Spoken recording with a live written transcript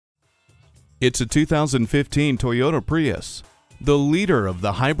It's a 2015 Toyota Prius. The leader of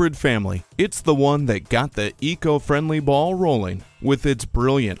the hybrid family, it's the one that got the eco-friendly ball rolling. With its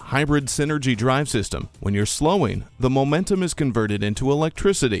brilliant hybrid synergy drive system, when you're slowing, the momentum is converted into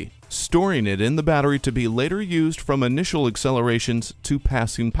electricity, storing it in the battery to be later used from initial accelerations to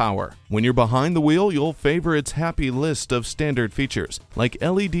passing power. When you're behind the wheel, you'll favor its happy list of standard features, like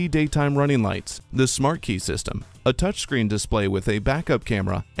LED daytime running lights, the smart key system, a touchscreen display with a backup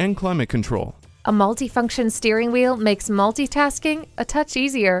camera, and climate control. A multifunction steering wheel makes multitasking a touch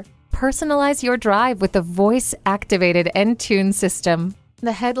easier. Personalize your drive with the voice-activated N-Tune system.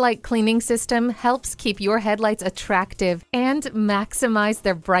 The headlight cleaning system helps keep your headlights attractive and maximize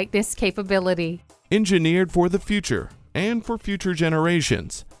their brightness capability. Engineered for the future and for future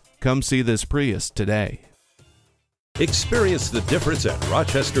generations. Come see this Prius today. Experience the difference at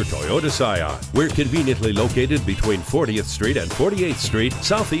Rochester Toyota Scion. We're conveniently located between 40th Street and 48th Street,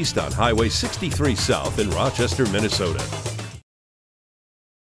 southeast on Highway 63 South in Rochester, Minnesota.